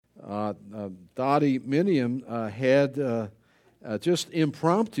Dottie Minium had just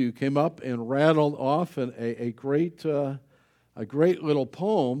impromptu came up and rattled off a great little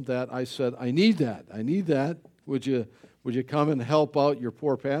poem that I said, I need that. I need that. Would you come and help out your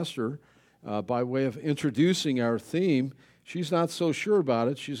poor pastor by way of introducing our theme? She's not so sure about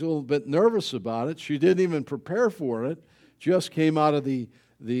it. She's a little bit nervous about it. She didn't even prepare for it. Just came out of the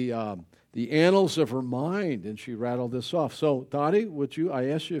annals of her mind, and she rattled this off. So, Dottie, I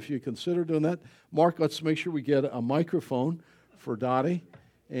ask you if you consider doing that. Mark, let's make sure we get a microphone for Dottie.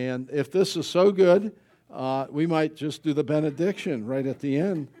 And if this is so good, we might just do the benediction right at the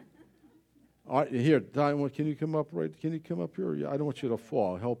end. All right, here, Dottie, can you come up here? I don't want you to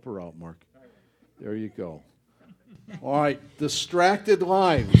fall. Help her out, Mark. There you go. All right, distracted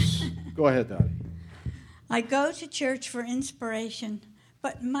lives. Go ahead, Dottie. I go to church for inspiration,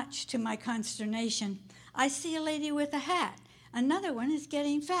 but much to my consternation, I see a lady with a hat. Another one is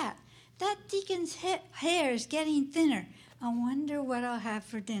getting fat. That deacon's hair is getting thinner. I wonder what I'll have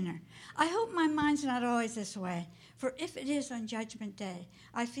for dinner. I hope my mind's not always this way, for if it is on Judgment Day,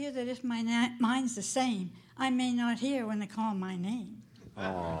 I fear that if my mind's the same, I may not hear when they call my name.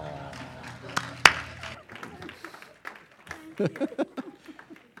 Oh.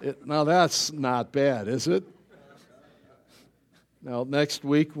 Now that's not bad, is it? Now next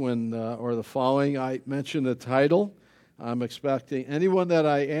week or the following, I mention the title. I'm expecting anyone that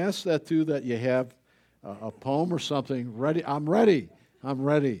I ask that to that you have a poem or something ready. I'm ready.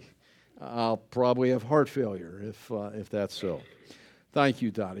 I'll probably have heart failure if that's so. Thank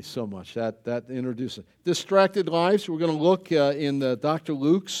you, Dottie, so much. That introduces Distracted Lives. We're going to look in Dr.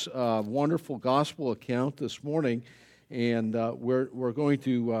 Luke's wonderful gospel account this morning, and we're going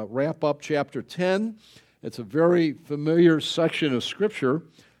to wrap up chapter 10. It's a very familiar section of Scripture,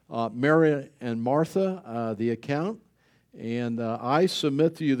 Mary and Martha, the account. And I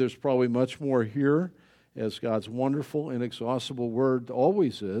submit to you there's probably much more here, as God's wonderful, inexhaustible Word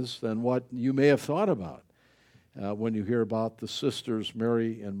always is, than what you may have thought about when you hear about the sisters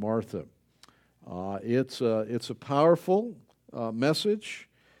Mary and Martha. It's a powerful message,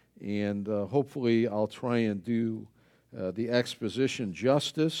 and hopefully I'll try and do the exposition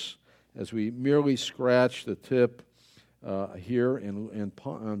justice as we merely scratch the tip here and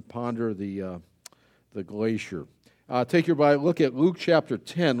ponder the glacier. Take your Bible, look at Luke chapter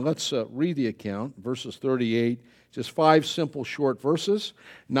 10. Let's read the account, verses 38, just 5 simple short verses.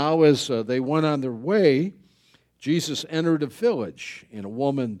 Now as they went on their way, Jesus entered a village, and a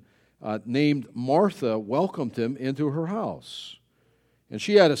woman named Martha welcomed him into her house. And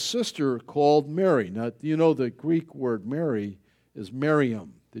she had a sister called Mary. Now, you know the Greek word Mary is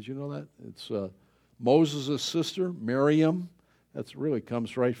Miriam. Did you know that? It's Moses' sister, Miriam. That really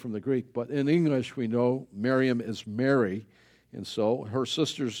comes right from the Greek. But in English, we know Miriam is Mary. And so her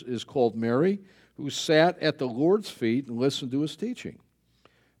sister is called Mary, who sat at the Lord's feet and listened to his teaching.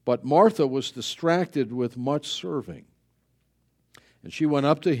 But Martha was distracted with much serving. And she went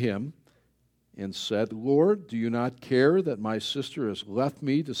up to him and said, Lord, do you not care that my sister has left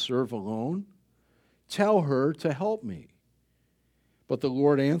me to serve alone? Tell her to help me. But the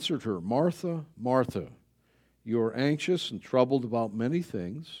Lord answered her, Martha, Martha, you are anxious and troubled about many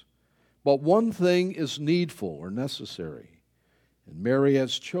things, but one thing is needful or necessary, and Mary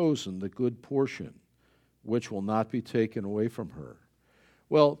has chosen the good portion, which will not be taken away from her.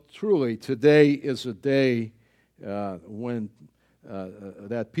 Well, truly, today is a day when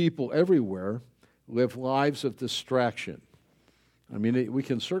that people everywhere live lives of distraction. I mean, we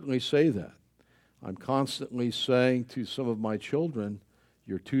can certainly say that. I'm constantly saying to some of my children,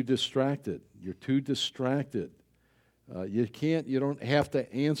 you're too distracted. You're too distracted. You don't have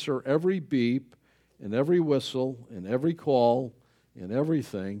to answer every beep and every whistle and every call and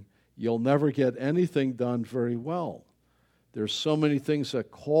everything. You'll never get anything done very well. There's so many things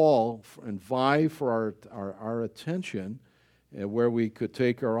that call and vie for our attention, and where we could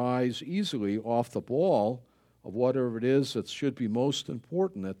take our eyes easily off the ball of whatever it is that should be most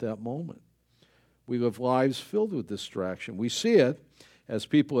important at that moment. We live lives filled with distraction. We see it as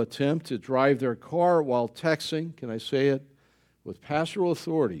people attempt to drive their car while texting. Can I say it? With pastoral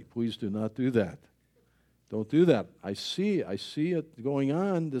authority, please do not do that. Don't do that. I see it going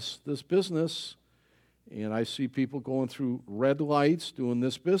on, this business, and I see people going through red lights doing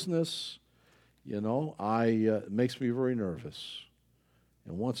this business. It makes me very nervous.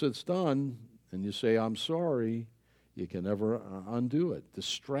 And once it's done, and you say, I'm sorry, you can never undo it.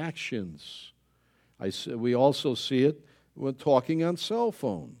 Distractions. We also see it when talking on cell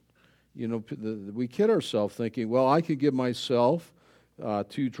phone. We kid ourselves thinking, well, I could give myself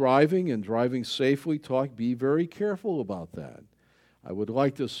to driving and driving safely. Be very careful about that. I would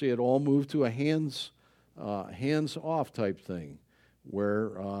like to see it all move to a hands-off type thing,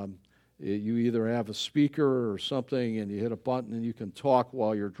 where you either have a speaker or something and you hit a button and you can talk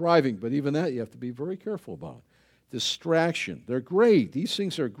while you're driving. But even that you have to be very careful about. Distraction. They're great. These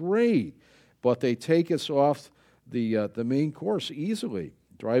things are great, but they take us off the main course easily.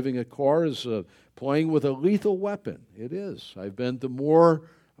 Driving a car is playing with a lethal weapon. It is. I've been to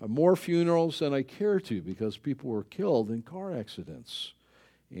more funerals than I care to because people were killed in car accidents.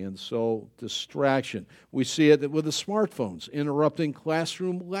 And so, distraction. We see it with the smartphones, interrupting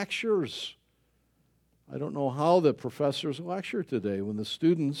classroom lectures. I don't know how the professors lecture today when the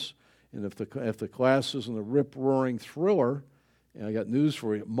students, and if the class isn't a rip-roaring thriller, and I got news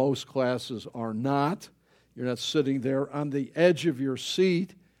for you, most classes are not. You're not sitting there on the edge of your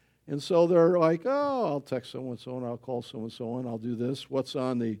seat. And so they're like, oh, I'll text so-and-so, and I'll call so-and-so, and I'll do this. What's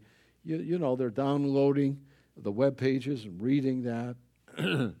on the, they're downloading the web pages and reading that.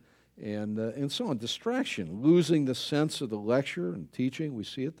 and so on. Distraction, losing the sense of the lecture and teaching. We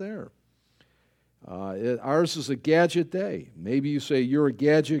see it there. Ours is a gadget day. Maybe you say you're a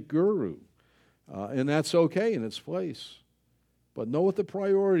gadget guru, and that's okay in its place. But know what the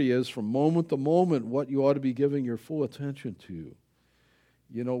priority is from moment to moment, what you ought to be giving your full attention to.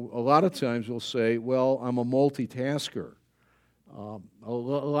 A lot of times we'll say, well, I'm a multitasker. A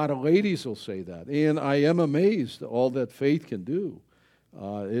lot of ladies will say that. And I am amazed at all that Faith can do.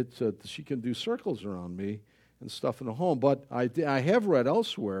 She can do circles around me and stuff in the home. But I have read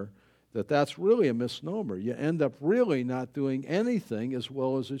elsewhere that that's really a misnomer. You end up really not doing anything as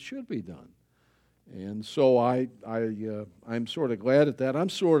well as it should be done. And so I'm sort of glad at that. I'm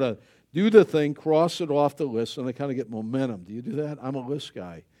sort of do the thing, cross it off the list, and I kind of get momentum. Do you do that? I'm a list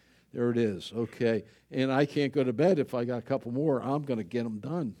guy. There it is. Okay. And I can't go to bed if I got a couple more. I'm going to get them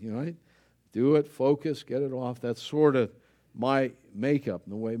done. Right? Do it, focus, get it off. That's sort of my makeup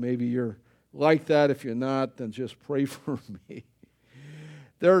in a way. Maybe you're like that. If you're not, then just pray for me.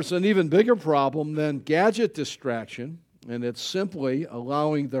 There's an even bigger problem than gadget distraction, and it's simply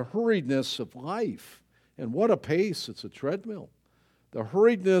allowing the hurriedness of life. And what a pace. It's a treadmill. The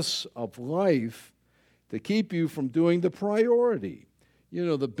hurriedness of life to keep you from doing the priority.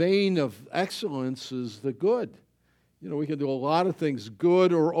 The bane of excellence is the good. We can do a lot of things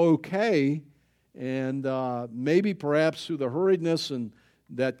good or okay, and maybe perhaps through the hurriedness and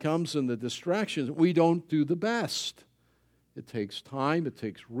that comes in the distractions, we don't do the best. It takes time. It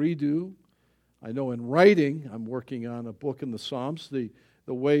takes redo. I know in writing, I'm working on a book in the Psalms.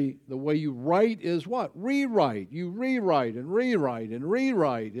 The way you write is what? Rewrite. You rewrite and rewrite and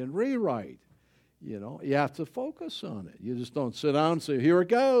rewrite and rewrite. You have to focus on it. You just don't sit down and say, here it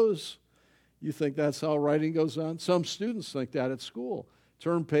goes. You think that's how writing goes on? Some students think that at school.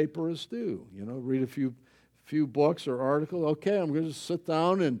 Term paper is due. Read a few books or articles. Okay, I'm going to sit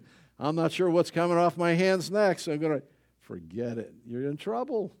down and I'm not sure what's coming off my hands next. I'm going to forget it. You're in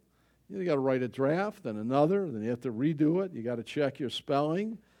trouble. You got to write a draft, then another, then you have to redo it. You got to check your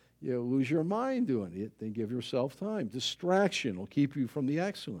spelling. You lose your mind doing it. Then give yourself time. Distraction will keep you from the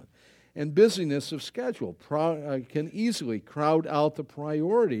excellent. And busyness of schedule can easily crowd out the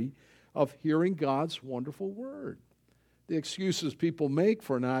priority of hearing God's wonderful word. The excuses people make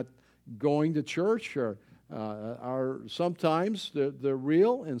for not going to church are sometimes they're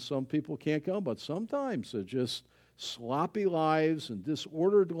real, and some people can't come, but sometimes they're just sloppy lives and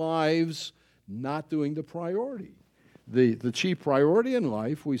disordered lives, not doing the priority. The chief priority in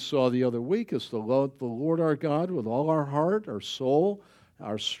life, we saw the other week, is to love the Lord our God with all our heart, our soul,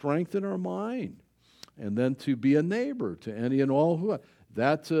 our strength, and our mind. And then to be a neighbor to any and all who...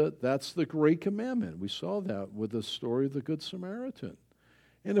 That's the great commandment. We saw that with the story of the Good Samaritan.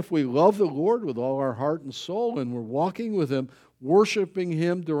 And if we love the Lord with all our heart and soul, and we're walking with Him, worshiping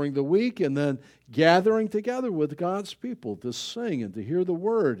Him during the week, and then gathering together with God's people to sing and to hear the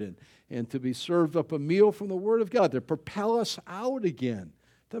Word and to be served up a meal from the Word of God, to propel us out again,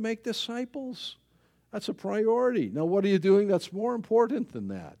 to make disciples. That's a priority. Now, what are you doing that's more important than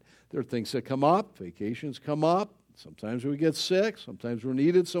that? There are things that come up, vacations come up, sometimes we get sick, sometimes we're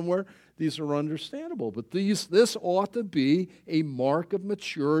needed somewhere. These are understandable, but this ought to be a mark of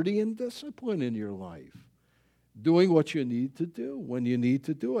maturity and discipline in your life. Doing what you need to do when you need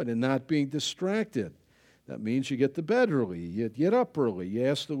to do it and not being distracted. That means you get to bed early, you get up early, you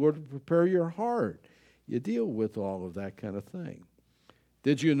ask the Lord to prepare your heart. You deal with all of that kind of thing.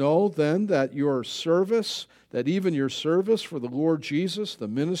 Did you know then that even your service for the Lord Jesus, the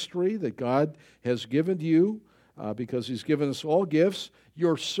ministry that God has given to you, because He's given us all gifts,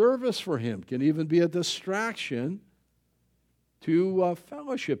 your service for Him can even be a distraction to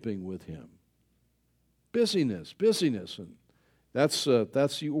fellowshipping with Him. Busyness, and That's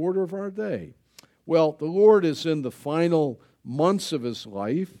the order of our day. Well, the Lord is in the final months of his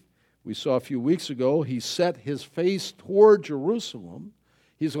life. We saw a few weeks ago, he set his face toward Jerusalem.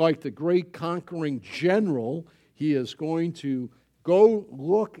 He's like the great conquering general. He is going to go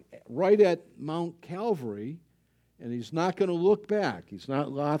look right at Mount Calvary, and he's not going to look back. He's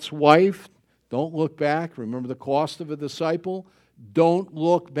not Lot's wife. Don't look back. Remember the cost of a disciple? Don't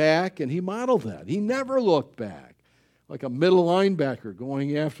look back. And he modeled that. He never looked back. Like a middle linebacker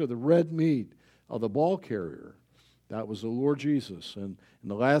going after the red meat of the ball carrier. That was the Lord Jesus. And in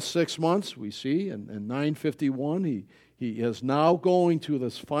the last 6 months, we see in 951, he is now going to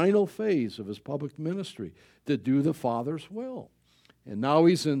this final phase of his public ministry to do the Father's will. And now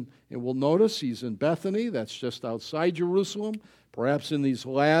he's in, and we'll notice he's in Bethany, that's just outside Jerusalem. Perhaps in these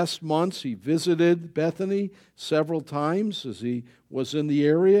last months he visited Bethany several times as he was in the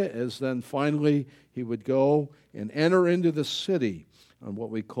area, as then finally he would go and enter into the city on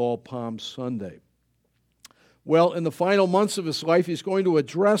what we call Palm Sunday. Well, in the final months of his life, he's going to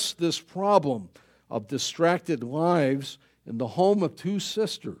address this problem of distracted lives in the home of two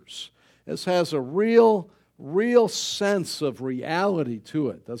sisters. This has a real sense of reality to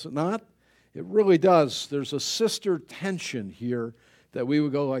it, does it not? It really does. There's a sister tension here that we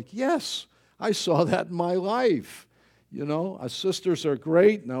would go like, yes, I saw that in my life. You know, our sisters are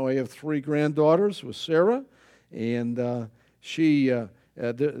great. Now I have 3 granddaughters with Sarah, and they're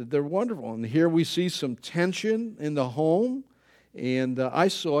wonderful. And here we see some tension in the home, and I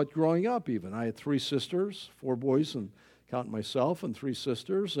saw it growing up even. I had 3 sisters, 4 boys, and counting myself, and 3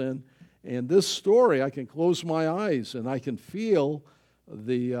 sisters. And this story, I can close my eyes, and I can feel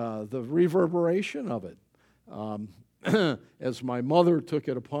the reverberation of it. As my mother took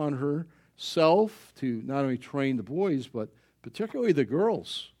it upon herself to not only train the boys, but particularly the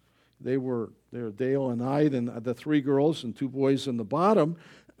girls. They were Dale and I, and the 3 girls and 2 boys in the bottom,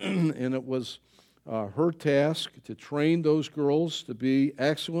 and it was her task to train those girls to be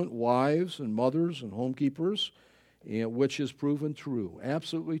excellent wives and mothers and homekeepers, which is proven true,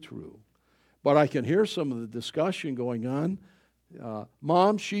 absolutely true. But I can hear some of the discussion going on.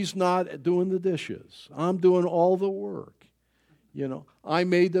 Mom, she's not doing the dishes. I'm doing all the work. You know, I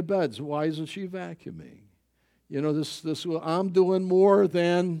made the beds. Why isn't she vacuuming? You know, this I'm doing more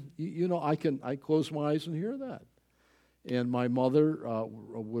than, you know, I close my eyes and hear that. And my mother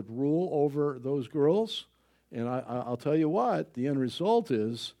would rule over those girls. And I'll tell you what, the end result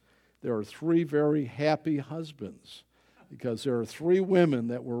is there are 3 very happy husbands, because there are 3 women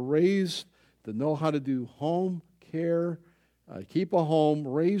that were raised to know how to do home care, keep a home,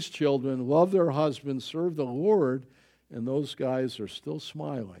 raise children, love their husbands, serve the Lord, and those guys are still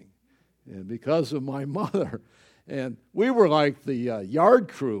smiling. And because of my mother. And we were like the yard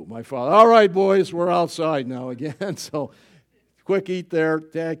crew, my father. All right, boys, we're outside now again. So quick eat there.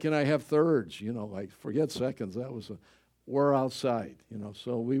 Dad, can I have thirds? You know, like forget seconds. We're outside. You know,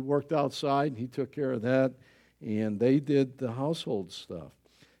 so we worked outside, and he took care of that. And they did the household stuff.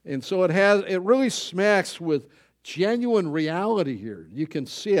 And so it really smacks with genuine reality here. You can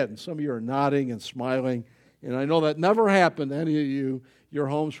see it, and some of you are nodding and smiling. And I know that never happened to any of you. Your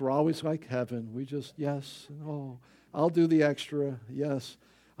homes were always like heaven. We just, yes, oh, I'll do the extra, yes.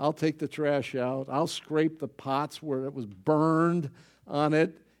 I'll take the trash out. I'll scrape the pots where it was burned on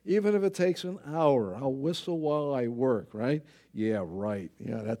it, even if it takes an hour. I'll whistle while I work, right? Yeah, right.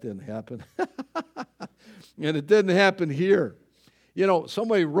 Yeah, that didn't happen. And it didn't happen here. You know,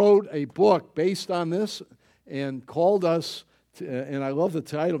 somebody wrote a book based on this and called us, and I love the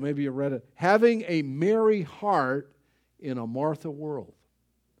title, maybe you read it, Having a Merry Heart in a Martha World.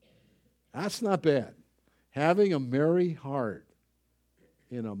 That's not bad. Having a merry heart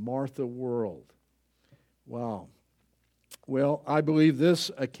in a Martha world. Wow. Well, I believe this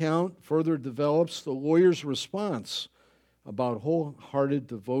account further develops the lawyer's response about wholehearted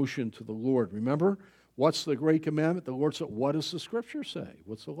devotion to the Lord. Remember, what's the great commandment? The Lord said, what does the Scripture say?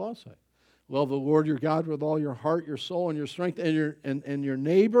 What's the law say? Love the Lord your God with all your heart, your soul, and your strength, and your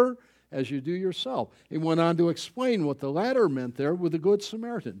neighbor as you do yourself. He went on to explain what the latter meant there with the Good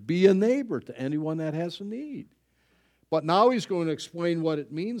Samaritan. Be a neighbor to anyone that has a need. But now he's going to explain what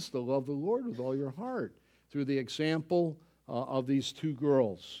it means to love the Lord with all your heart through the example of these 2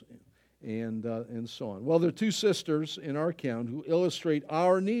 girls and so on. Well, there are 2 sisters in our account who illustrate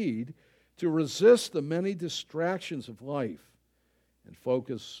our need to resist the many distractions of life and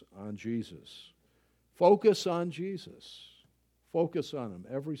focus on Jesus. Focus on Jesus. Focus on Him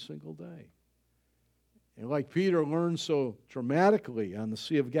every single day. And like Peter learned so dramatically on the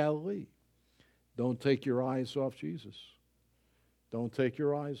Sea of Galilee, don't take your eyes off Jesus. Don't take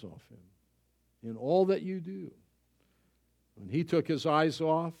your eyes off Him. In all that you do, When he took his eyes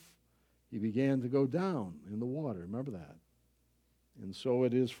off, he began to go down in the water. Remember that? And so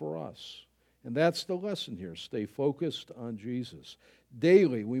it is for us. And that's the lesson here. Stay focused on Jesus.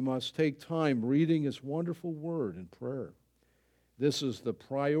 Daily, we must take time reading His wonderful Word in prayer. This is the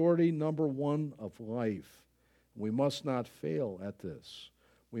priority number one of life. We must not fail at this.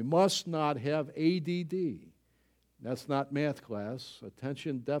 We must not have ADD. That's not math class,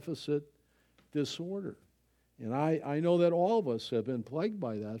 attention deficit disorder. And I know that all of us have been plagued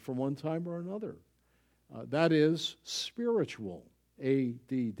by that from one time or another. That is spiritual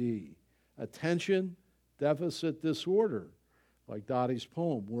ADD, attention deficit disorder, like Dottie's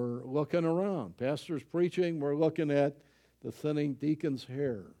poem. We're looking around. Pastor's preaching, we're looking at the thinning deacon's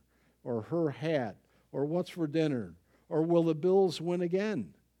hair, or her hat, or what's for dinner, or will the Bills win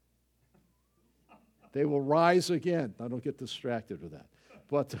again? They will rise again. I don't get distracted with that.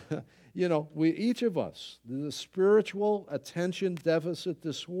 But, each of us, the spiritual attention deficit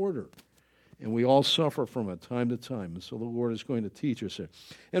disorder, and we all suffer from it time to time. And so the Lord is going to teach us it.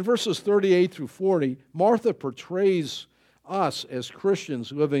 In verses 38 through 40, Martha portrays us as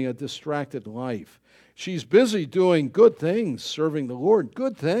Christians living a distracted life. She's busy doing good things, serving the Lord.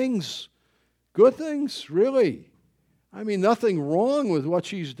 Good things. Good things, really. I mean, nothing wrong with what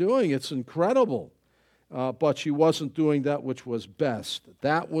she's doing. It's incredible. But she wasn't doing that which was best.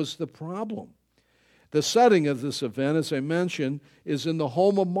 That was the problem. The setting of this event, as I mentioned, is in the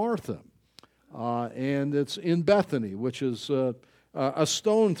home of Martha. And it's in Bethany, which is a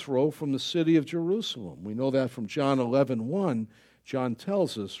stone throw from the city of Jerusalem. We know that from John 11:1. John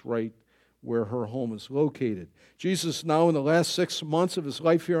tells us right where her home is located. Jesus is now in the last 6 months of his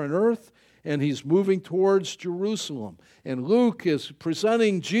life here on earth, and he's moving towards Jerusalem. And Luke is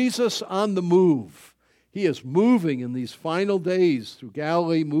presenting Jesus on the move. He is moving in these final days through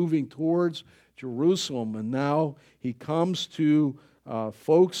Galilee, moving towards Jerusalem. And now he comes to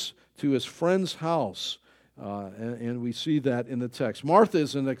to his friend's house. And we see that in the text. Martha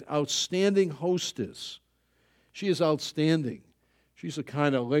is an outstanding hostess. She is outstanding. She's the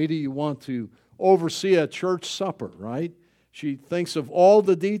kind of lady you want to oversee a church supper, right? She thinks of all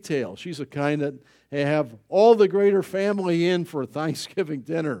the details. She's the kind that have all the greater family in for a Thanksgiving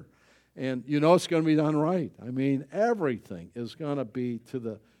dinner. And it's going to be done right. I mean, everything is going to be to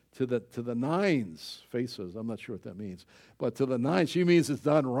the nines. Faces, I'm not sure what that means, but to the nines. She means it's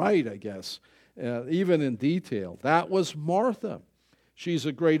done right, I guess, even in detail. That was Martha. She's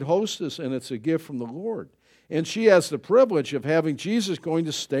a great hostess, and it's a gift from the Lord. And she has the privilege of having Jesus going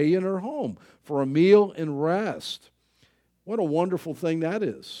to stay in her home for a meal and rest. What a wonderful thing that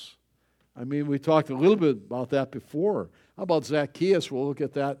is. I mean, we talked a little bit about that before. How about Zacchaeus? We'll look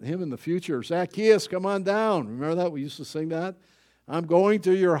at him in the future. Zacchaeus, come on down. Remember that? We used to sing that. I'm going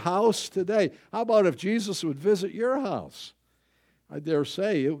to your house today. How about if Jesus would visit your house? I dare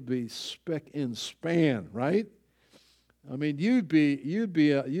say it would be spick and span, right? I mean, you'd be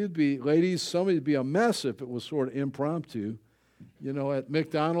ladies, somebody would be a mess if it was sort of impromptu. At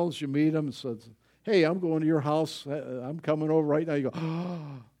McDonald's, you meet them and says, hey, I'm going to your house. I'm coming over right now. You go,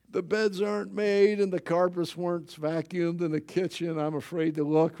 oh, the beds aren't made and the carpets weren't vacuumed in the kitchen. I'm afraid to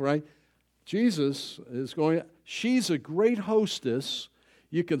look, right? Jesus is going, she's a great hostess.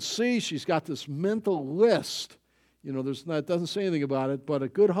 You can see she's got this mental list. It doesn't say anything about it, but a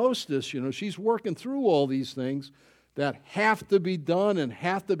good hostess, she's working through all these things that have to be done and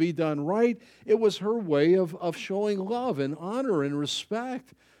have to be done right. It was her way of showing love and honor and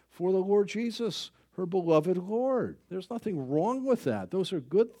respect for the Lord Jesus, her beloved Lord. There's nothing wrong with that. Those are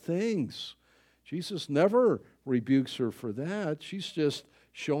good things. Jesus never rebukes her for that. She's just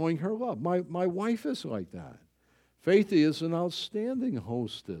showing her love. My wife is like that. Faithy is an outstanding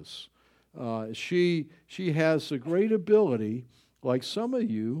hostess. She has a great ability, like some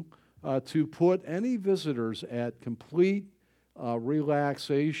of you, to put any visitors at complete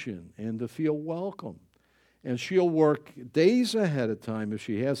relaxation and to feel welcome. And she'll work days ahead of time if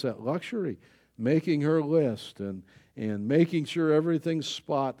she has that luxury, making her list and making sure everything's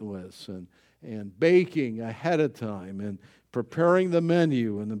spotless and baking ahead of time and preparing the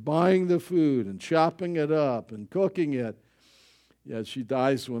menu and then buying the food and chopping it up and cooking it. Yeah, she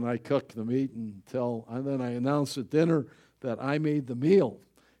dies when I cook the meat and then I announce at dinner that I made the meal.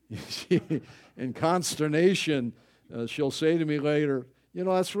 In consternation, she'll say to me later,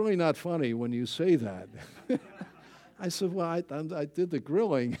 that's really not funny when you say that. I said, well, I did the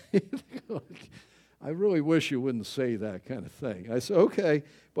grilling. I really wish you wouldn't say that kind of thing. I said, okay,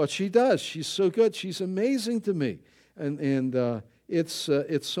 but she does. She's so good. She's amazing to me, and it's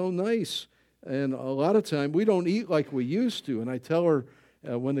so nice. And a lot of time we don't eat like we used to. And I tell her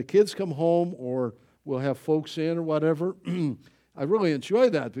when the kids come home or we'll have folks in or whatever. I really enjoy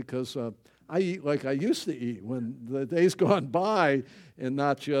that because I eat like I used to eat when the days gone by, and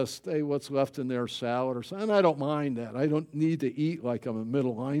not just, hey, what's left in their salad or something. And I don't mind that. I don't need to eat like I'm a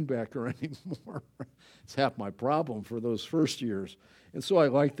middle linebacker anymore. It's half my problem for those first years. And so I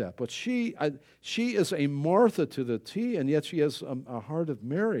like that. But she is a Martha to the T, and yet she has a heart of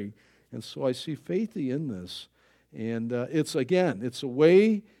Mary. And so I see Faithy in this. And it's a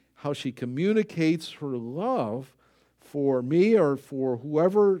way how she communicates her love for me or for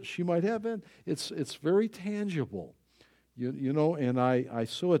whoever she might have been. It's very tangible, you know, and I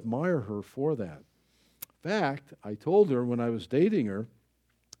so admire her for that. In fact, I told her when I was dating her,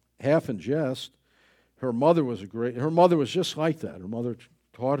 half in jest, her mother was just like that. Her mother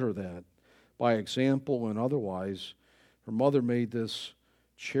taught her that by example and otherwise. Her mother made this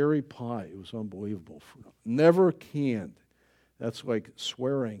cherry pie. It was unbelievable. Never canned. That's like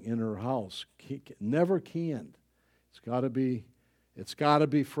swearing in her house. Never canned. It's got to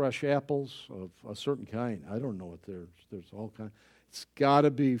be fresh apples of a certain kind. I don't know what there's all kinds. It's got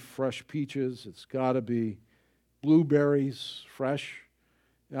to be fresh peaches. It's got to be blueberries, fresh.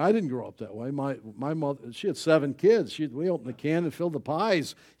 Now, I didn't grow up that way. My mother, she had 7 kids. We opened the can and filled the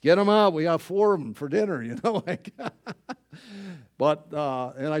pies. Get them out. We got 4 of them for dinner. You know, like. But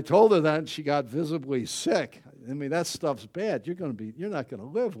and I told her that, and she got visibly sick. I mean, that stuff's bad. You're not going to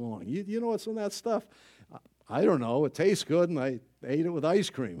live long. You know what's in that stuff? I don't know. It tastes good, and I ate it with ice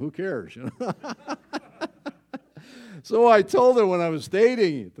cream. Who cares? You know. So I told her when I was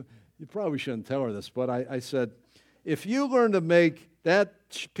dating, you probably shouldn't tell her this, but I said, if you learn to make that,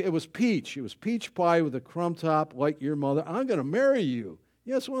 it was peach pie with a crumb top like your mother, I'm going to marry you.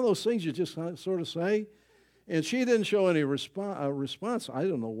 Yeah, it's one of those things you just sort of say. And she didn't show any response. I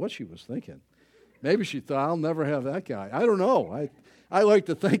don't know what she was thinking. Maybe she thought, I'll never have that guy. I don't know. I like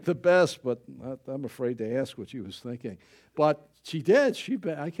to think the best, but I'm afraid to ask what she was thinking. But she did.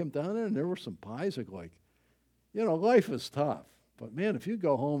 I came down there, and there were some pies. Like, you know, life is tough. But, man, if you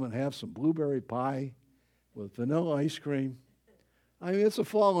go home and have some blueberry pie with vanilla ice cream, I mean, it's a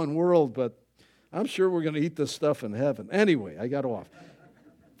fallen world, but I'm sure we're going to eat this stuff in heaven. Anyway, I got off.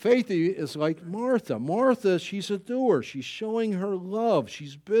 Faithy is like Martha. Martha, she's a doer. She's showing her love.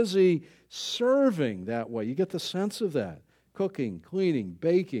 She's busy serving that way. You get the sense of that. Cooking, cleaning,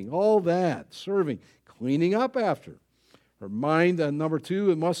 baking, all that, serving, cleaning up after. Her mind, and number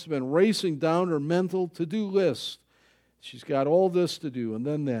 2, it must have been racing down her mental to-do list. She's got all this to do and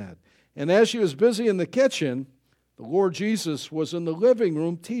then that. And as she was busy in the kitchen, the Lord Jesus was in the living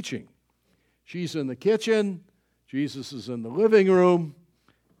room teaching. She's in the kitchen. Jesus is in the living room.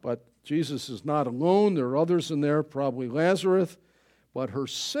 But Jesus is not alone. There are others in there, probably Lazarus. But her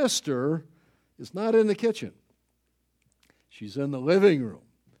sister is not in the kitchen. She's in the living room.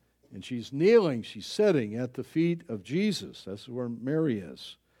 And she's kneeling, she's sitting at the feet of Jesus. That's where Mary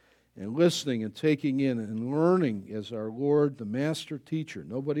is. And listening and taking in and learning as our Lord, the master teacher.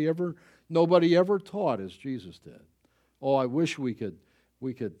 Nobody ever taught as Jesus did. Oh, I wish we could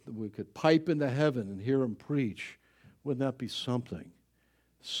pipe into heaven and hear him preach. Wouldn't that be something?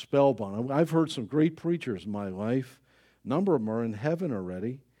 Spellbound. I've heard some great preachers in my life. A number of them are in heaven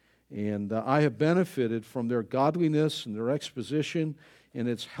already. And I have benefited from their godliness and their exposition, and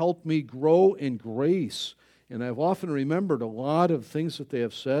it's helped me grow in grace. And I've often remembered a lot of things that they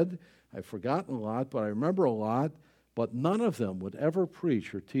have said. I've forgotten a lot, but I remember a lot. But none of them would ever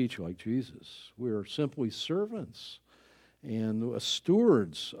preach or teach like Jesus. We are simply servants and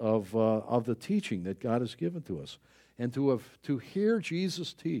stewards of the teaching that God has given to us. And to hear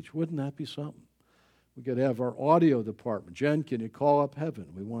Jesus teach, wouldn't that be something? We could have our audio department. Jen, can you call up heaven?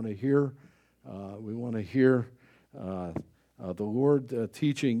 We want to hear. The Lord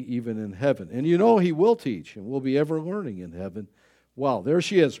teaching even in heaven. And you know he will teach, and we'll be ever learning in heaven. Well, there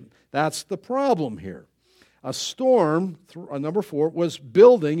she is. That's the problem here. A storm, number 4, was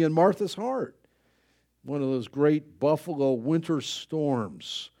building in Martha's heart. One of those great Buffalo winter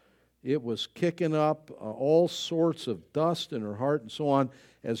storms. It was kicking up all sorts of dust in her heart and so on.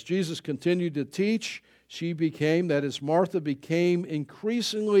 As Jesus continued to teach, Martha became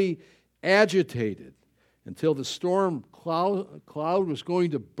increasingly agitated until the storm cloud was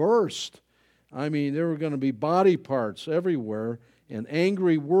going to burst. I mean, there were going to be body parts everywhere and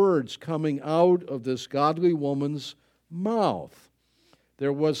angry words coming out of this godly woman's mouth.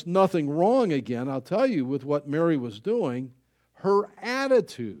 There was nothing wrong, again, I'll tell you, with what Mary was doing. Her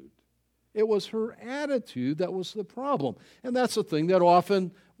attitude. It was her attitude that was the problem. And that's the thing that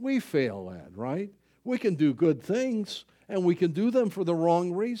often we fail at, right? We can do good things, and we can do them for the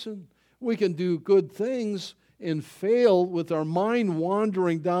wrong reason. We can do good things and fail with our mind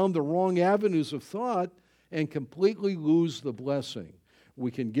wandering down the wrong avenues of thought and completely lose the blessing. We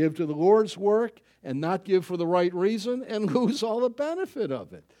can give to the Lord's work and not give for the right reason and lose all the benefit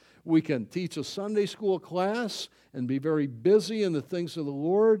of it. We can teach a Sunday school class and be very busy in the things of the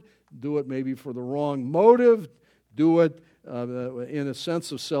Lord, do it maybe for the wrong motive, do it in a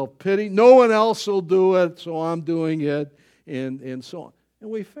sense of self-pity. No one else will do it, so I'm doing it, and so on. And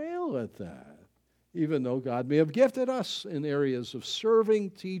we fail at that, even though God may have gifted us in areas of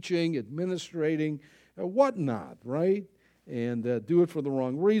serving, teaching, administrating, whatnot, right? And do it for the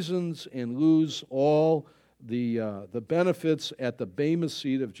wrong reasons and lose all the benefits at the bema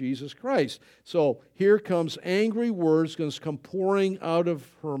seat of Jesus Christ. So here comes angry words going to come pouring out of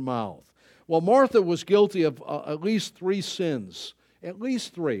her mouth. Well, Martha was guilty of at least 3 sins. At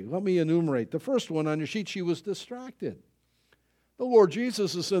least 3. Let me enumerate. The first one on your sheet, she was distracted. The Lord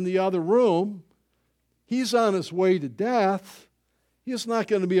Jesus is in the other room. He's on his way to death. He's not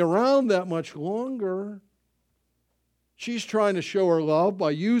going to be around that much longer. She's trying to show her love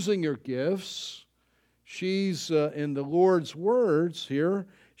by using her gifts. She's, in the Lord's words here,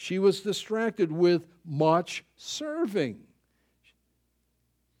 she was distracted with much serving.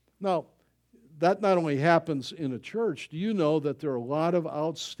 Now, that not only happens in a church. Do you know that there are a lot of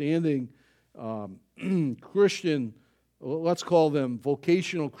outstanding Christian, let's call them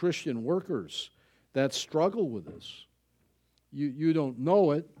vocational Christian workers, that struggle with this? You don't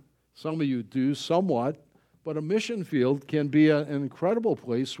know it. Some of you do somewhat. But a mission field can be an incredible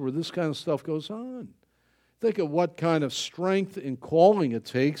place where this kind of stuff goes on. Think of what kind of strength and calling it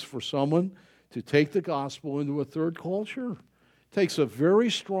takes for someone to take the gospel into a third culture. It takes a very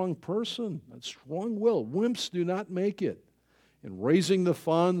strong person, a strong will. Wimps do not make it. And raising the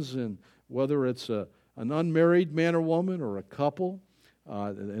funds, and whether it's an unmarried man or woman or a couple,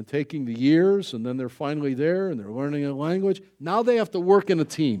 and taking the years, and then they're finally there and they're learning a language. Now they have to work in a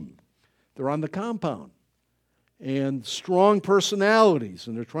team. They're on the compound. And strong personalities,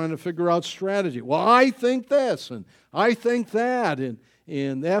 and they're trying to figure out strategy. Well, I think this, and I think that,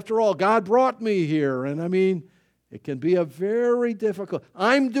 and after all, God brought me here. And I mean, it can be a very difficult.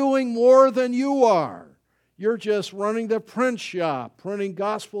 I'm doing more than you are. You're just running the print shop, printing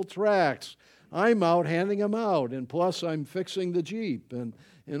gospel tracts. I'm out handing them out, and plus I'm fixing the Jeep, and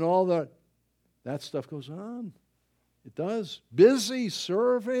all that. That stuff goes on. It does. Busy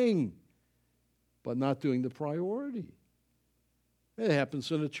serving, but not doing the priority. It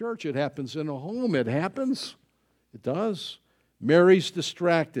happens in a church. It happens in a home. It happens. It does. Mary's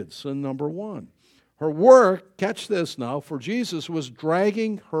distracted, sin number 1. Her work, catch this now, for Jesus was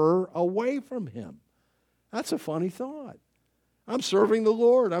dragging her away from him. That's a funny thought. I'm serving the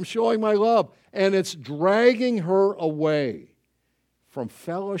Lord. I'm showing my love. And it's dragging her away from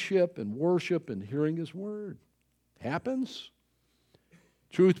fellowship and worship and hearing his word. It happens.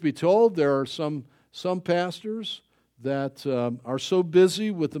 Truth be told, there are some pastors that are so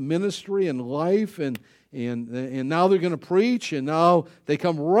busy with the ministry and life, and now they're going to preach, and now they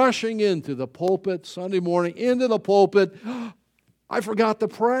come rushing into the pulpit Sunday morning, into the pulpit. I forgot to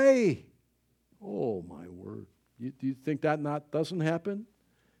pray. Oh, my word. Do you think that doesn't happen?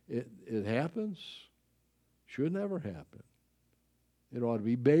 It happens. Should never happen. It ought to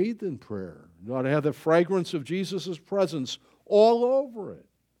be bathed in prayer. It ought to have the fragrance of Jesus' presence all over it.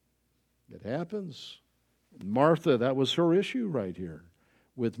 It happens. Martha, that was her issue right here,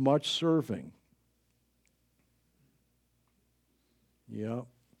 with much serving. Yeah.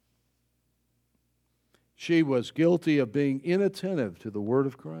 She was guilty of being inattentive to the word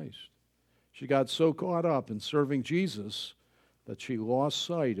of Christ. She got so caught up in serving Jesus that she lost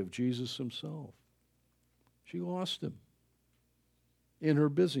sight of Jesus himself. She lost him in her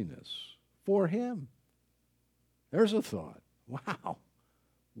busyness for him. There's a thought.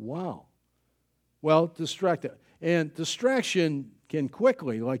 Wow. Well, distracted. And distraction can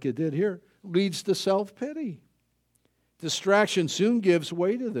quickly, like it did here, leads to self-pity. Distraction soon gives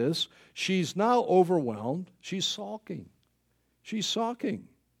way to this. She's now overwhelmed. She's sulking.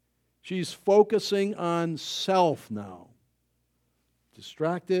 She's focusing on self now.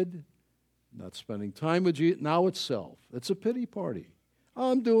 Distracted, not spending time with Jesus. Now it's self. It's a pity party.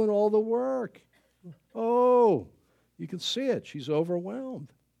 I'm doing all the work. Oh, you can see it. She's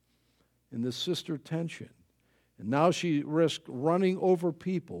overwhelmed in this sister tension. And now she risks running over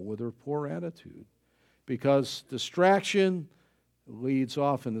people with her poor attitude, because distraction leads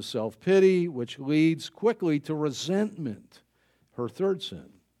often to self-pity, which leads quickly to resentment, her third sin.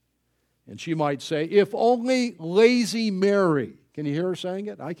 And she might say, if only lazy Mary, can you hear her saying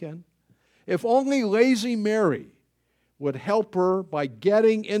it? I can. If only lazy Mary would help her by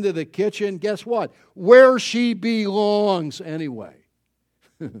getting into the kitchen, guess what? Where she belongs anyway.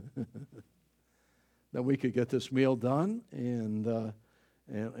 Then we could get this meal done, and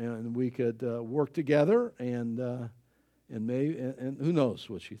we could work together, and who knows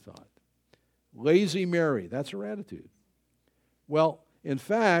what she thought. Lazy Mary, that's her attitude. Well, in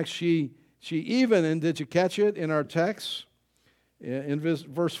fact, she even, and did you catch it in our text? In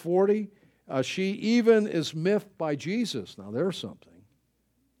verse 40, she even is miffed by Jesus. Now, there's something.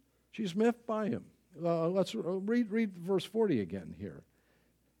 She's miffed by him. Let's read verse 40 again here.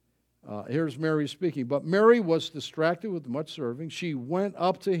 Here's Mary speaking. But Mary was distracted with much serving. She went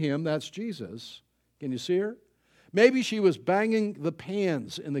up to him, that's Jesus. Can you see her? Maybe she was banging the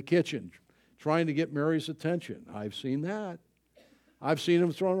pans in the kitchen, trying to get Mary's attention. I've seen that. I've seen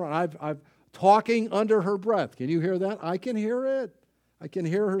him thrown around. I've talking under her breath. Can you hear that? I can hear it. I can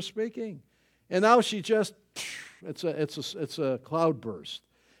hear her speaking. And now she just, it's a cloudburst.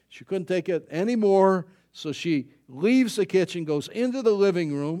 She couldn't take it anymore, so she leaves the kitchen, goes into the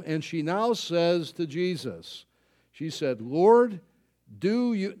living room, and she now says to Jesus, she said, Lord,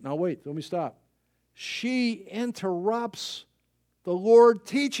 do you... Now wait, let me stop. She interrupts the Lord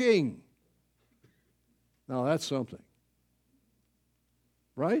teaching. Now that's something.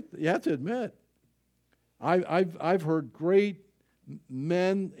 Right? You have to admit. I've heard great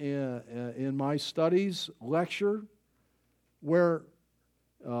men in my studies lecture where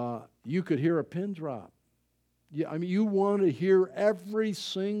you could hear a pin drop. I mean, you want to hear every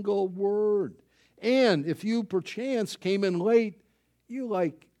single word. And if you perchance came in late,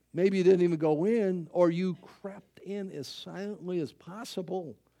 maybe you didn't even go in, or you crept in as silently as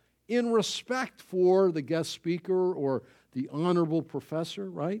possible in respect for the guest speaker or the honorable professor,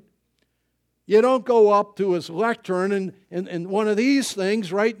 right? You don't go up to his lectern and one of these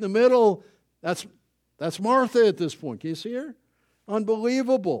things right in the middle. That's Martha at this point. Can you see her?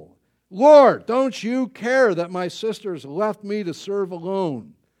 Unbelievable. Lord, don't you care that my sister's left me to serve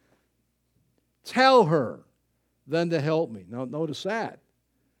alone? Tell her then to help me. Now notice that.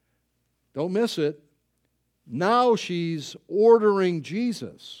 Don't miss it. Now she's ordering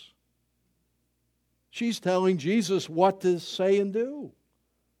Jesus. She's telling Jesus what to say and do.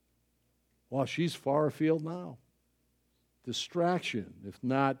 Well, she's far afield now. Distraction, if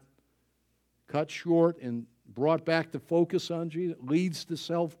not cut short and brought back to focus on Jesus, leads to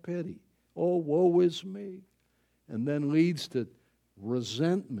self-pity. Oh, woe is me. And then leads to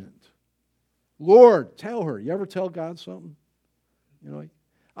resentment. Lord, tell her. You ever tell God something? You know,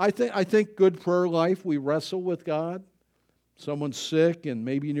 I think good prayer life, we wrestle with God. Someone's sick and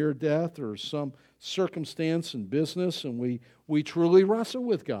maybe near death, or some circumstance in business, and we truly wrestle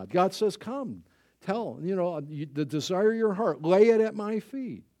with God. God says, come, tell, the desire of your heart, lay it at my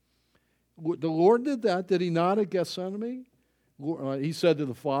feet. The Lord did that. Did he not at Gethsemane? He said to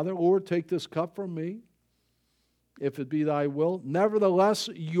the Father, Lord, take this cup from me, if it be thy will. Nevertheless,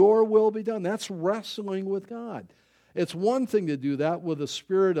 your will be done. That's wrestling with God. It's one thing to do that with a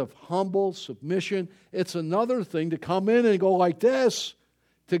spirit of humble submission. It's another thing to come in and go like this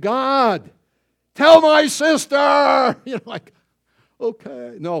to God. Tell my sister!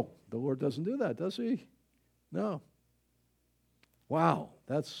 Okay. No, the Lord doesn't do that, does he? No. Wow,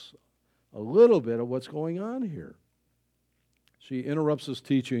 that's a little bit of what's going on here. She interrupts his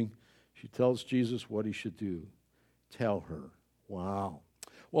teaching. She tells Jesus what he should do. Tell her. Wow.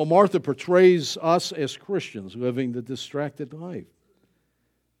 Well, Martha portrays us as Christians living the distracted life.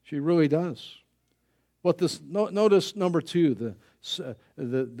 She really does. But notice number 2,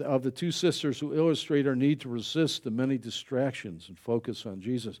 of the two sisters who illustrate our need to resist the many distractions and focus on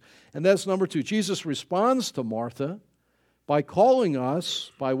Jesus. And that's number 2. Jesus responds to Martha by calling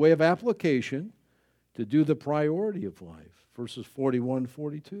us, by way of application, to do the priority of life. Verses 41,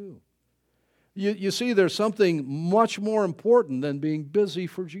 42. You see, there's something much more important than being busy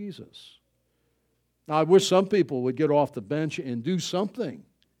for Jesus. Now, I wish some people would get off the bench and do something.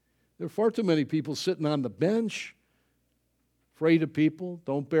 There are far too many people sitting on the bench, afraid of people,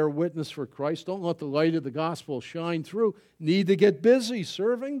 don't bear witness for Christ, don't let the light of the gospel shine through, need to get busy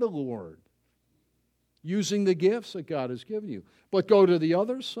serving the Lord, using the gifts that God has given you. But go to the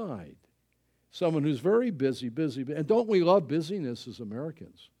other side, someone who's very busy. And don't we love busyness as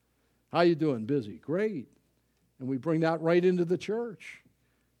Americans? How you doing? Busy. Great. And we bring that right into the church.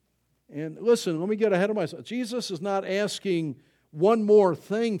 And listen, let me get ahead of myself. Jesus is not asking one more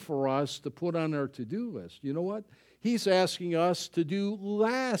thing for us to put on our to-do list. You know what? He's asking us to do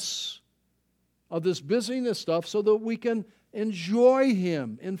less of this busyness stuff so that we can enjoy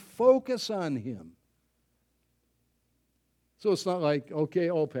Him and focus on Him. So it's not like, okay,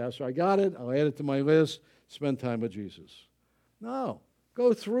 Pastor, I got it. I'll add it to my list. Spend time with Jesus. No.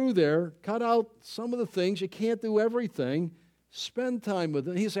 Go through there. Cut out some of the things. You can't do everything. Spend time with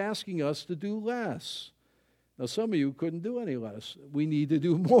him. He's asking us to do less. Now, some of you couldn't do any less. We need to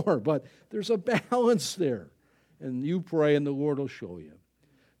do more, but there's a balance there. And you pray and the Lord will show you.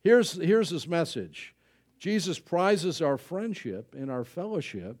 Here's his message. Jesus prizes our friendship and our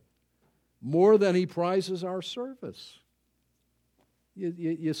fellowship more than he prizes our service.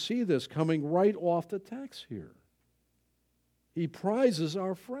 You see this coming right off the text here. He prizes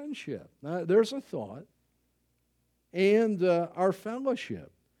our friendship. Now, there's a thought. And our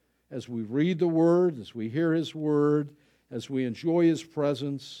fellowship. As we read the Word, as we hear His Word, as we enjoy His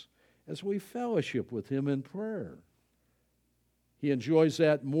presence, as we fellowship with Him in prayer. He enjoys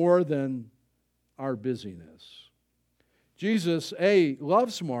that more than our busyness. Jesus,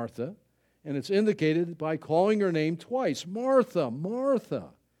 loves Martha, and it's indicated by calling her name twice. Martha, Martha.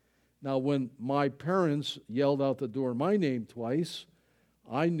 Now, when my parents yelled out the door my name twice,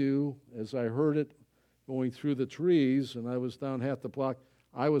 I knew, as I heard it going through the trees, and I was down half the block,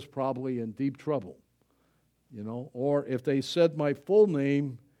 I was probably in deep trouble, Or if they said my full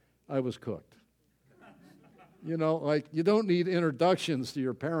name, I was cooked. You don't need introductions to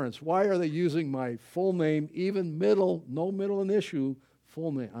your parents. Why are they using my full name, even no middle initial,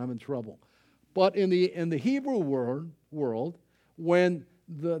 full name? I'm in trouble. But in the Hebrew world, when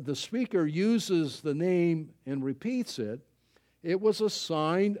the speaker uses the name and repeats it, it was a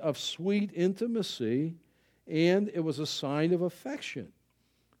sign of sweet intimacy, and it was a sign of affection.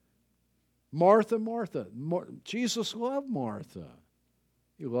 Martha, Martha. Jesus loved Martha.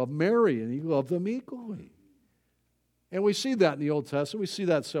 He loved Mary, and he loved them equally. And we see that in the Old Testament. We see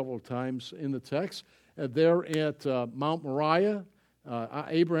that several times in the text. There at Mount Moriah,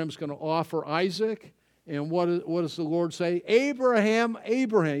 Abraham's going to offer Isaac. And what does the Lord say? Abraham,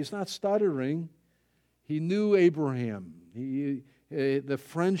 Abraham. He's not stuttering. He knew Abraham. The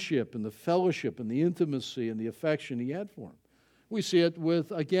friendship and the fellowship and the intimacy and the affection he had for him. We see it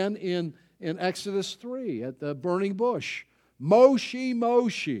again in Exodus 3 at the burning bush. Moshe,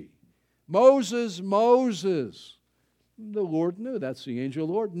 Moshe. Moses, Moses. The Lord knew. That's the angel of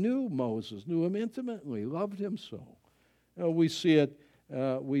the Lord. Knew Moses, knew him intimately, loved him so. We see it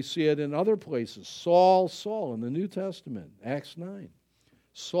in other places. Saul, Saul in the New Testament, Acts 9.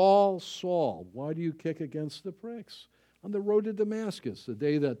 Saul, Saul, why do you kick against the pricks? On the road to Damascus, the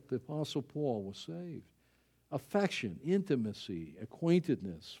day that the Apostle Paul was saved. Affection, intimacy,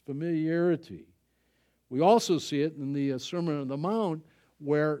 acquaintedness, familiarity. We also see it in the Sermon on the Mount,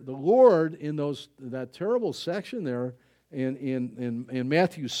 where the Lord, in that terrible section there, in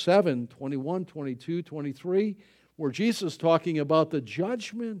Matthew 7, 21, 22, 23, where Jesus is talking about the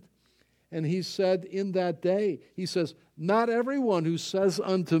judgment. And he said in that day, he says, not everyone who says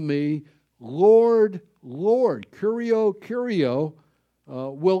unto me, Lord, Lord, Kyrio, Kyrio,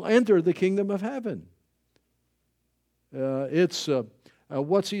 will enter the kingdom of heaven.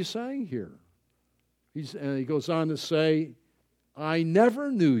 What's he saying here? He goes on to say, I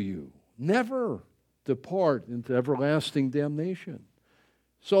never knew you. Never depart into everlasting damnation.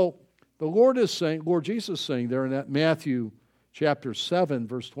 So the Lord Jesus is saying there in that Matthew chapter 7,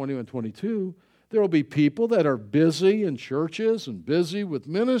 verse 21 and 22, there will be people that are busy in churches and busy with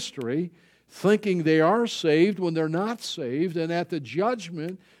ministry, thinking they are saved when they're not saved, and at the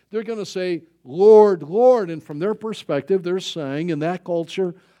judgment, they're going to say, Lord, Lord, and from their perspective, they're saying in that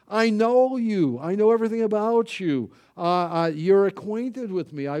culture, I know you. I know everything about you. You're acquainted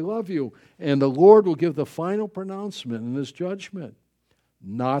with me. I love you. And the Lord will give the final pronouncement in His judgment.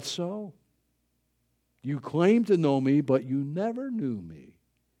 Not so. You claim to know me, but you never knew me.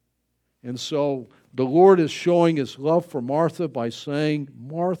 And so the Lord is showing His love for Martha by saying,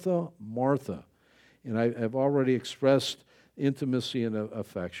 Martha, Martha. And I've already expressed intimacy and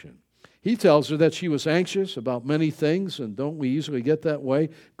affection. He tells her that she was anxious about many things, and don't we easily get that way?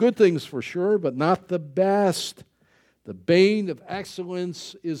 Good things for sure, but not the best. The bane of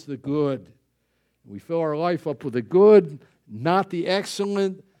excellence is the good. We fill our life up with the good, not the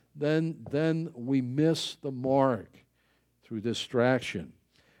excellent, then we miss the mark through distraction.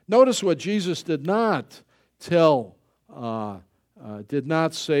 Notice what Jesus did not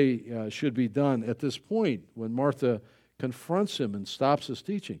say should be done at this point when Martha confronts Him and stops His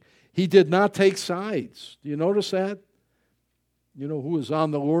teaching. He did not take sides. Do you notice that? You know who is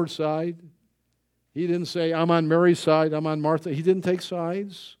on the Lord's side? He didn't say, I'm on Mary's side, I'm on Martha. He didn't take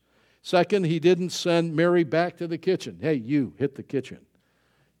sides. Second, He didn't send Mary back to the kitchen. Hey, you, hit the kitchen.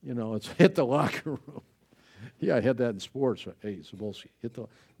 It's hit the locker room. Yeah, I had that in sports. Hey, Sabolsky, hit the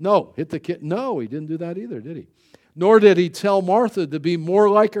kitchen. No, He didn't do that either, did He? Nor did he tell Martha to be more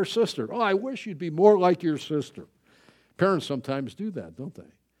like her sister. Oh, I wish you'd be more like your sister. Parents sometimes do that, don't they?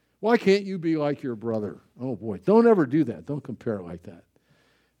 Why can't you be like your brother? Oh boy, don't ever do that. Don't compare like that.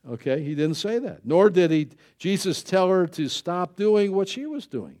 Okay, he didn't say that. Nor did Jesus tell her to stop doing what she was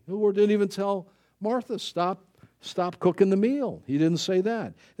doing. The Lord didn't even tell Martha, stop cooking the meal. He didn't say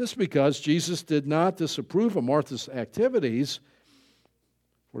that. This is because Jesus did not disapprove of Martha's activities,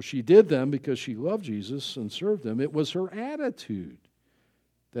 for she did them because she loved Jesus and served him. It was her attitude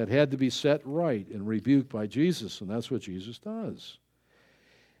that had to be set right and rebuked by Jesus, and that's what Jesus does.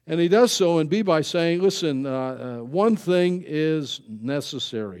 And he does so and be by saying, listen, one thing is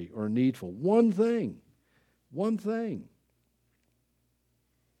necessary or needful. One thing. One thing.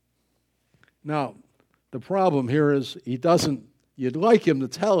 Now, the problem here is you'd like him to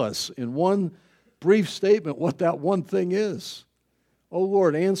tell us in one brief statement what that one thing is. Oh,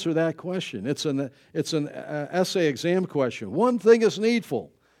 Lord, answer that question. It's an essay exam question. One thing is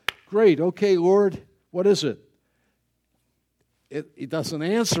needful. Great. Okay, Lord, what is it? He doesn't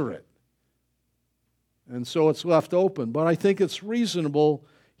answer it. And so it's left open. But I think it's reasonable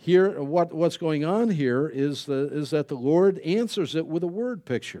here. What's going on here is that the Lord answers it with a word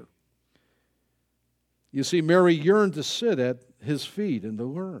picture. You see, Mary yearned to sit at his feet and to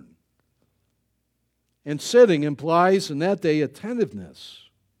learn. And sitting implies in that day attentiveness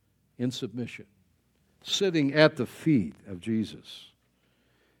in submission. Sitting at the feet of Jesus.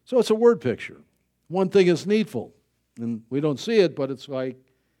 So it's a word picture. One thing is needful. And we don't see it, but it's like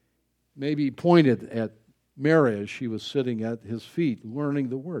maybe pointed at Mary as she was sitting at his feet, learning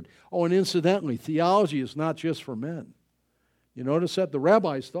the word. Oh, and incidentally, theology is not just for men. You notice that? The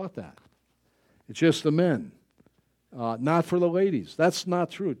rabbis thought that. It's just the men, not for the ladies. That's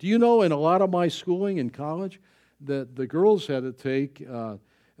not true. Do you know in a lot of my schooling in college, the girls had to take,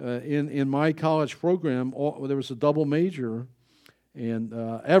 in my college program, there was a double major. And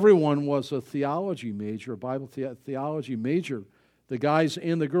everyone was a theology major, a Bible theology major, the guys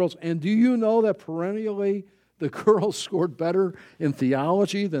and the girls. And do you know that perennially the girls scored better in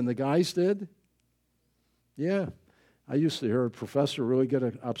theology than the guys did? Yeah. I used to hear a professor really get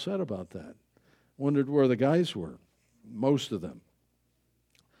upset about that. Wondered where the guys were, most of them.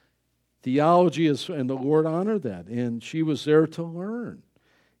 Theology is, and the Lord honored that. And she was there to learn.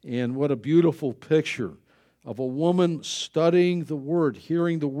 And what a beautiful picture of a woman studying the Word,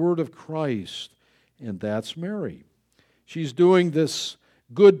 hearing the Word of Christ, and that's Mary. She's doing this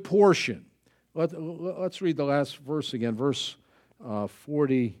good portion. Let's read the last verse again, verse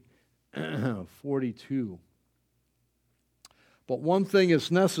 42. But one thing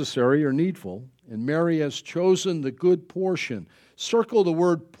is necessary or needful, and Mary has chosen the good portion. Circle the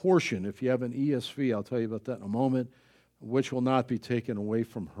word portion. If you have an ESV, I'll tell you about that in a moment, which will not be taken away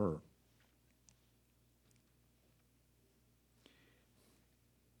from her.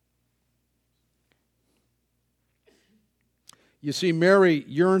 You see, Mary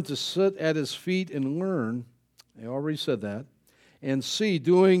yearned to sit at his feet and learn. I already said that. And see,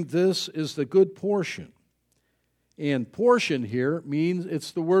 doing this is the good portion. And portion here means it's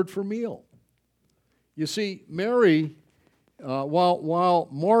the word for meal. You see, Mary, while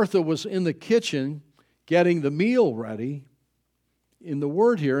Martha was in the kitchen getting the meal ready, in the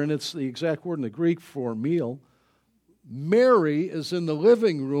word here, and it's the exact word in the Greek for meal, Mary is in the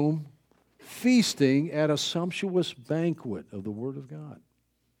living room feasting at a sumptuous banquet of the Word of God.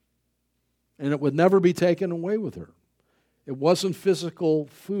 And it would never be taken away with her. It wasn't physical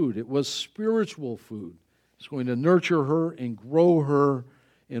food. It was spiritual food. It's going to nurture her and grow her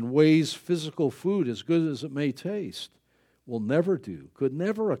in ways physical food, as good as it may taste, will never do, could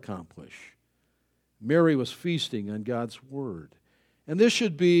never accomplish. Mary was feasting on God's Word. And this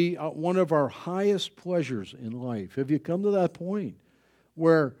should be one of our highest pleasures in life. Have you come to that point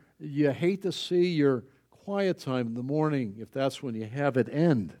where you hate to see your quiet time in the morning, if that's when you have it,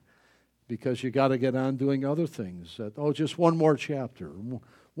 end because you got to get on doing other things? Just one more chapter,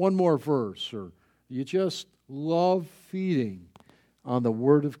 one more verse, or you just love feeding on the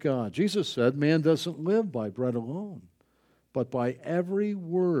Word of God. Jesus said, man doesn't live by bread alone, but by every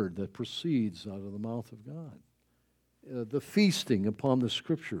word that proceeds out of the mouth of God. The feasting upon the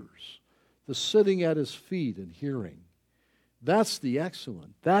Scriptures, the sitting at His feet and hearing. That's the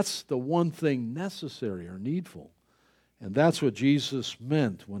excellent. That's the one thing necessary or needful. And that's what Jesus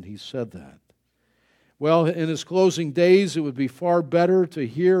meant when He said that. Well, in His closing days, it would be far better to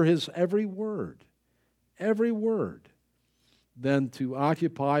hear His every word, than to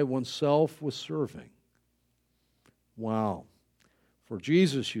occupy oneself with serving. Wow. For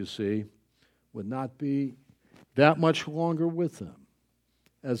Jesus, you see, would not be that much longer with them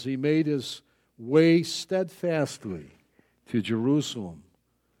as He made His way steadfastly to Jerusalem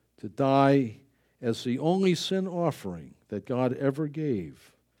to die as the only sin offering that God ever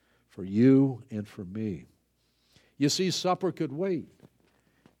gave for you and for me. You see, supper could wait.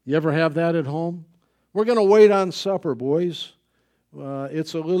 You ever have that at home? We're going to wait on supper, boys.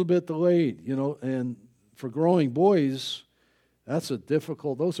 It's a little bit delayed, and for growing boys,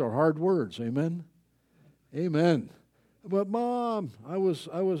 those are hard words, amen? Amen. But Mom, I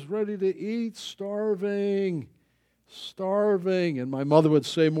was ready to eat, starving. And my mother would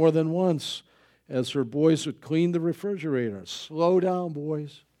say more than once, as her boys would clean the refrigerator, slow down,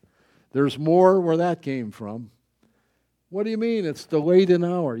 boys. There's more where that came from. What do you mean? It's delayed an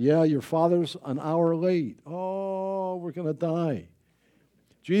hour. Yeah, your father's an hour late. Oh, we're going to die.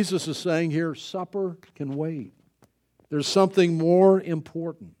 Jesus is saying here, supper can wait. There's something more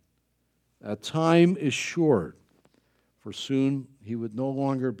important. That time is short, for soon he would no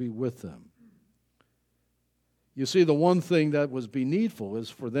longer be with them. You see, the one thing that was be needful is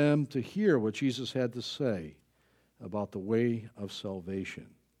for them to hear what Jesus had to say about the way of salvation.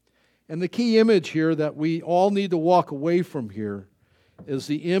 And the key image here that we all need to walk away from here is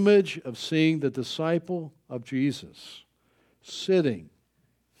the image of seeing the disciple of Jesus sitting,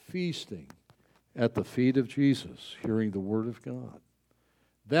 feasting at the feet of Jesus, hearing the Word of God.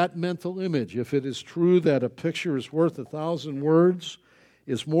 That mental image, if it is true that a picture is worth 1,000 words,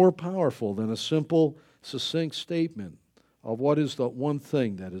 is more powerful than a simple, succinct statement of what is the one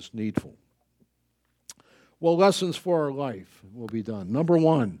thing that is needful. Well, lessons for our life will be done. Number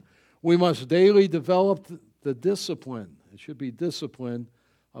one, we must daily develop the discipline. It should be discipline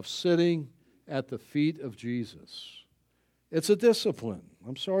of sitting at the feet of Jesus. It's a discipline.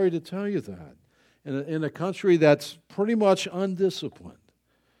 I'm sorry to tell you that. In a country that's pretty much undisciplined,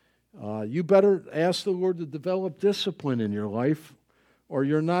 you better ask the Lord to develop discipline in your life, or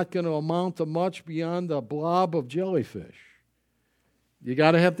you're not going to amount to much beyond a blob of jellyfish. You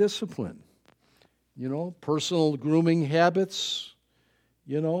got to have discipline. Personal grooming habits.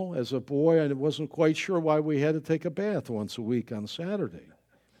 As a boy, I wasn't quite sure why we had to take a bath once a week on Saturday.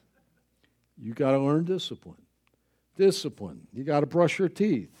 You got to learn discipline. Discipline. You got to brush your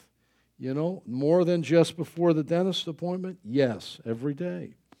teeth. More than just before the dentist appointment? Yes, every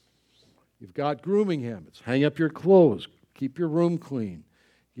day. You've got grooming habits. Hang up your clothes. Keep your room clean.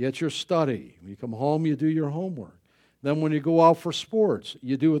 Get your study. When you come home, you do your homework. Then when you go out for sports,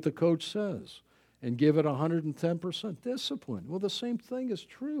 you do what the coach says and give it 110% discipline. Well, the same thing is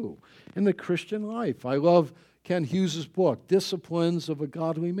true in the Christian life. I love Ken Hughes' book, Disciplines of a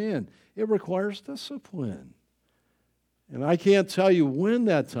Godly Man. It requires discipline. And I can't tell you when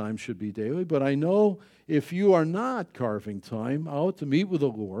that time should be daily, but I know if you are not carving time out to meet with the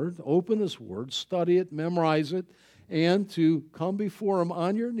Lord, open His Word, study it, memorize it, and to come before Him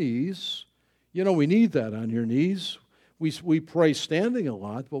on your knees. We need that on your knees. We pray standing a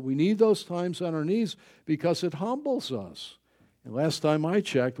lot, but we need those times on our knees because it humbles us. And last time I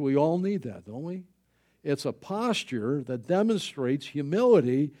checked, we all need that, don't we? It's a posture that demonstrates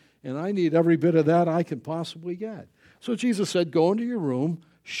humility, and I need every bit of that I can possibly get. So Jesus said, go into your room,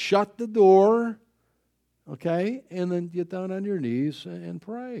 shut the door, okay, and then get down on your knees and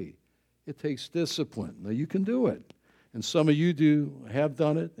pray. It takes discipline. Now, you can do it. And some of you have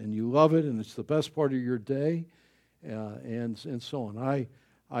done it, and you love it, and it's the best part of your day, and so on.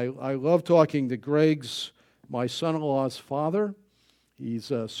 I love talking to Greg's, my son-in-law's father. He's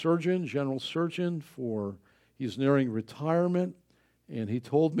a surgeon, general surgeon, he's nearing retirement, and he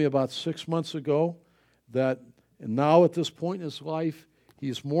told me about 6 months ago that now at this point in his life,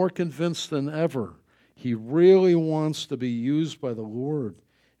 he's more convinced than ever. He really wants to be used by the Lord,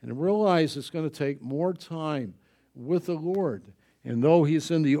 and realize it's going to take more time with the Lord. And though he's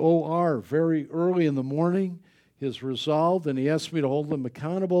in the OR very early in the morning, his resolve, and he asked me to hold him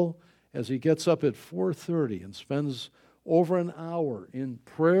accountable as he gets up at 4:30 and spends over an hour in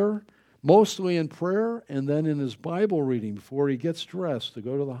prayer, mostly in prayer, and then in his Bible reading before he gets dressed to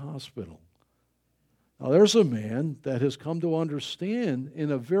go to the hospital. Now, there's a man that has come to understand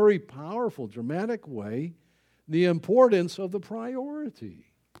in a very powerful, dramatic way the importance of the priority.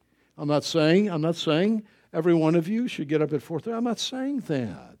 I'm not saying every one of you should get up at 4:30. I'm not saying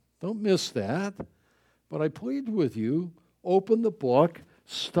that. Don't miss that. But I plead with you, open the book,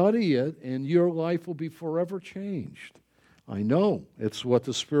 study it, and your life will be forever changed. I know it's what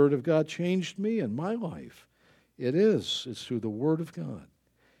the Spirit of God changed me in my life. It is. It's through the Word of God.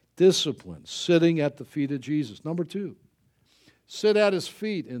 Discipline, sitting at the feet of Jesus. Number two, sit at His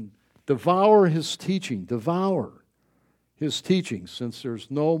feet and devour His teaching. Devour His teaching, since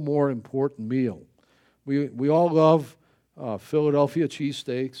there's no more important meal. We all love Philadelphia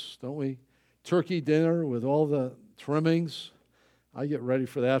cheesesteaks, don't we? turkey dinner with all the trimmings. I get ready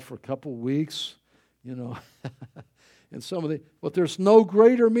for that for a couple weeks, and but there's no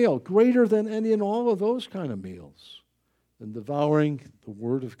greater meal, greater than any and all of those kind of meals, than devouring the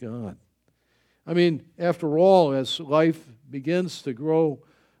Word of God. I mean, after all, as life begins to grow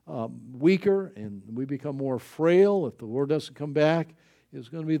weaker and we become more frail, if the Lord doesn't come back, it's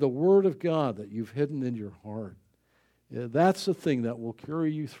going to be the Word of God that you've hidden in your heart. That's the thing that will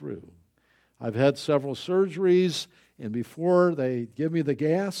carry you through. I've had several surgeries, and before they give me the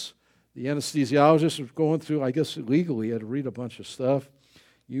gas, the anesthesiologist was going through, I guess legally, had to read a bunch of stuff.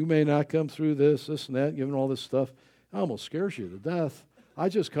 You may not come through this and that, giving all this stuff. It almost scares you to death. I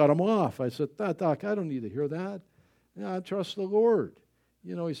just cut him off. I said, Doc, I don't need to hear that. I trust the Lord.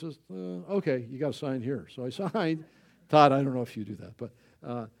 He says, okay, you got to sign here. So I signed. Todd, I don't know if you do that, but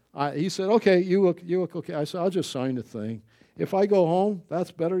he said, okay, you look okay. I said, I'll just sign the thing. If I go home,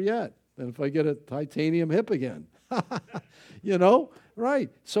 that's better yet than if I get a titanium hip again. Right.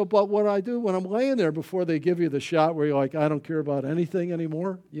 So, but what I do when I'm laying there before they give you the shot where you're like, I don't care about anything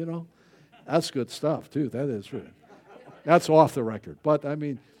anymore, that's good stuff too. That is really. That's off the record. But I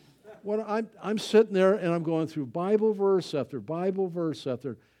mean, I'm sitting there and I'm going through Bible verse after Bible verse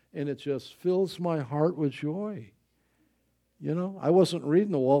after, and it just fills my heart with joy. I wasn't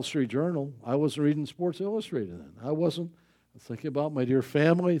reading the Wall Street Journal. I wasn't reading Sports Illustrated then. I wasn't thinking about my dear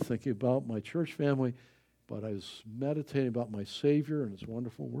family, thinking about my church family, but I was meditating about my Savior and His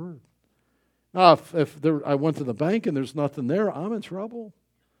wonderful Word. Now, if I went to the bank and there's nothing there, I'm in trouble.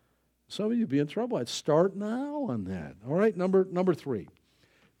 Some of you be in trouble. I'd start now on that. All right, number 3.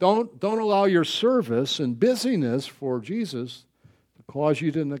 Don't allow your service and busyness for Jesus to cause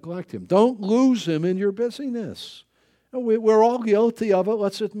you to neglect Him. Don't lose Him in your busyness. We're all guilty of it.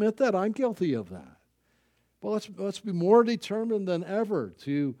 Let's admit that. I'm guilty of that. But let's be more determined than ever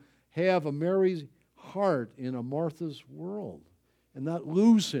to have a Mary's heart in a Martha's world and not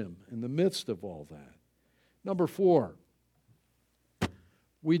lose Him in the midst of all that. Number 4.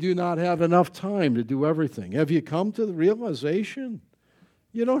 We do not have enough time to do everything. Have you come to the realization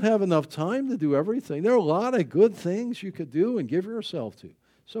you don't have enough time to do everything? There are a lot of good things you could do and give yourself to.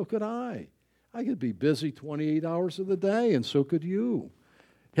 So could I. I could be busy 28 hours of the day, and so could you.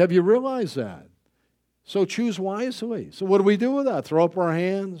 Have you realized that? So choose wisely. So what do we do with that? Throw up our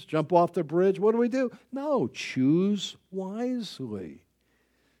hands, jump off the bridge? What do we do? No, choose wisely.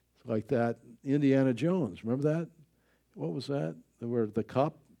 It's like that Indiana Jones. Remember that? What was that? Where the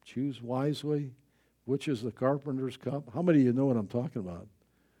cup, choose wisely. Which is the carpenter's cup? How many of you know what I'm talking about?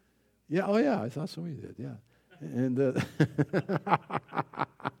 Yeah, oh yeah, I thought somebody did, yeah. And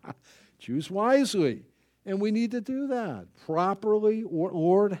choose wisely. And we need to do that properly.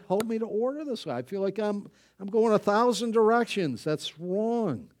 Lord, help me to order this. I feel like I'm going 1,000 directions. That's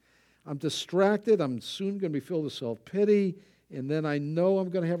wrong. I'm distracted. I'm soon going to be filled with self-pity. And then I know I'm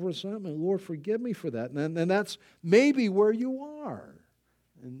going to have resentment. Lord, forgive me for that. And that's maybe where you are.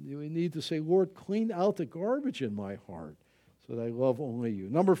 And we need to say, Lord, clean out the garbage in my heart so that I love only you.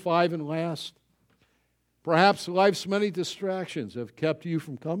 Number 5 and last, perhaps life's many distractions have kept you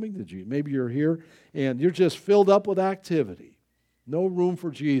from coming to Jesus. Maybe you're here and you're just filled up with activity. No room for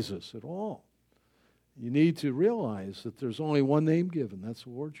Jesus at all. You need to realize that there's only one name given. That's the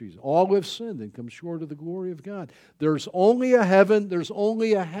Lord Jesus. All have sinned and come short of the glory of God. There's only a heaven. There's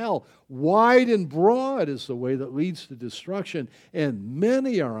only a hell. Wide and broad is the way that leads to destruction, and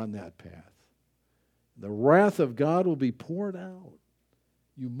many are on that path. The wrath of God will be poured out.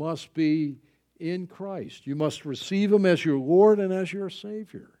 You must be in Christ. You must receive Him as your Lord and as your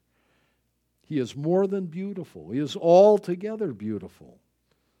Savior. He is more than beautiful. He is altogether beautiful.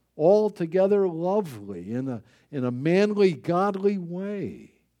 Altogether lovely in a manly, godly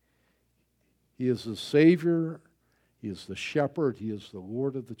way. He is the Savior. He is the shepherd. He is the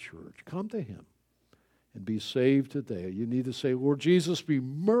Lord of the church. Come to Him and be saved today. You need to say, Lord Jesus, be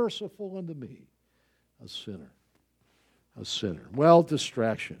merciful unto me, a sinner. A sinner. Well,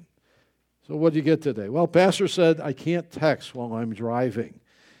 distraction. So what did you get today? Well, Pastor said, I can't text while I'm driving.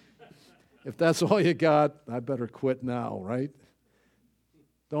 If that's all you got, I better quit now, right?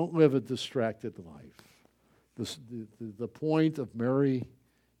 Don't live a distracted life. The point of Mary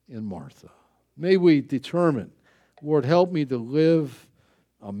and Martha. May we determine, Lord, help me to live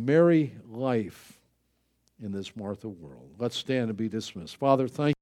a Mary life in this Martha world. Let's stand and be dismissed. Father, thank you.